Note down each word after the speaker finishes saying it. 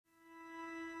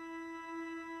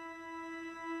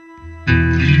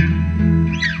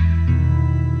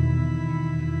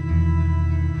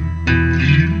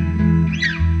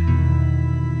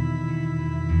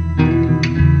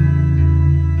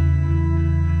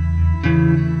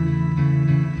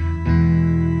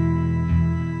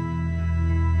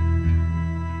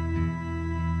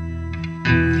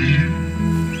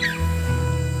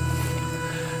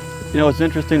You know, what's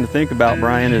interesting to think about,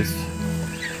 Brian, is,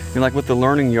 you know, like with the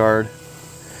learning yard,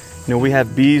 you know, we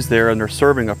have bees there and they're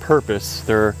serving a purpose.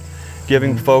 They're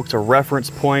giving folks a reference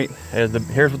point as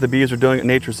here's what the bees are doing at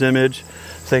nature's image,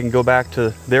 so they can go back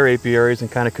to their apiaries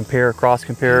and kind of compare,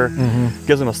 cross-compare.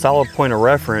 Gives them a solid point of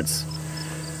reference.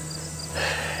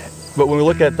 But when we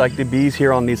look at like the bees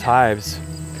here on these hives,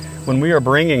 when we are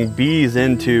bringing bees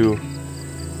into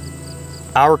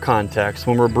our context,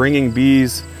 when we're bringing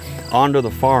bees onto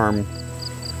the farm,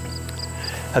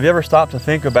 have you ever stopped to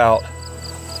think about,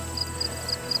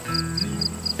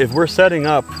 if we're setting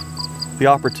up the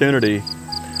opportunity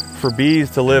for bees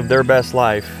to live their best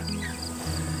life,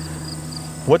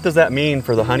 what does that mean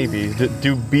for the honeybees?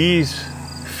 Do bees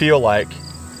feel like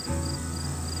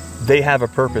they have a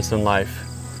purpose in life?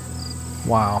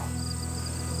 Wow.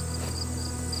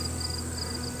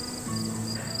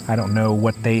 I don't know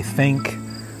what they think,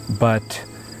 but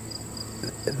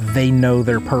they know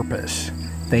their purpose.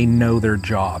 They know their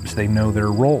jobs. They know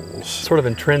their roles. Sort of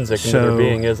intrinsic into their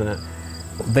being, isn't it?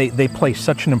 They play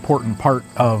such an important part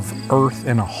of Earth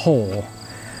in a whole.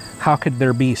 How could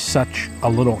there be such a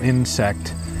little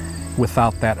insect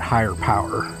without that higher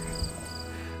power?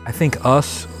 I think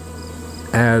us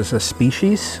as a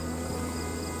species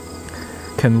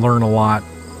can learn a lot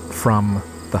from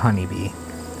the honeybee,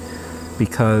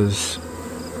 because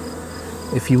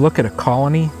if you look at a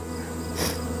colony,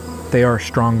 they are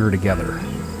stronger together,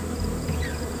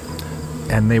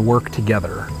 and they work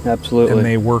together. Absolutely. And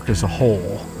they work as a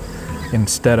whole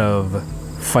instead of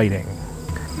fighting.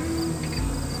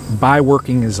 By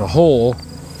working as a whole,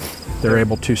 they're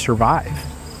able to survive.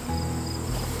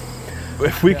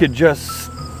 If we could just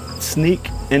sneak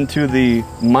into the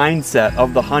mindset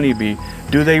of the honeybee,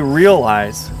 do they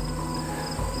realize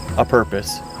a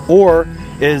purpose? Or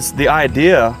is the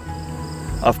idea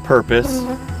of purpose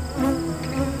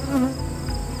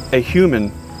a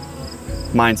human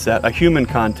mindset, a human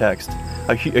context,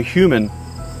 a human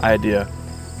idea?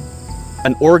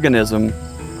 An organism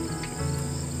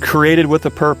created with a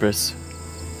purpose,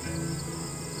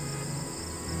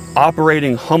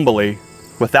 operating humbly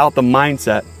without the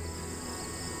mindset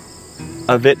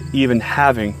of it even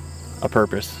having a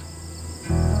purpose.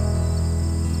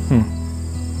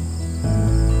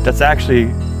 That's actually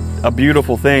a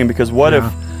beautiful thing, because what if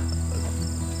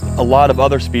a lot of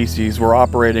other species were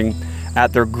operating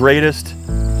at their greatest,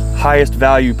 highest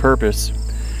value purpose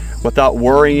without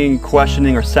worrying,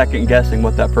 questioning, or second guessing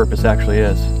what that purpose actually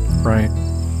is? Right.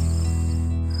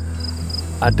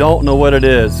 I don't know what it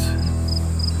is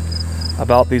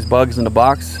about these bugs in the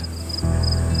box,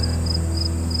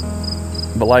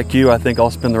 but like you, I think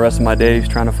I'll spend the rest of my days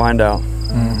trying to find out.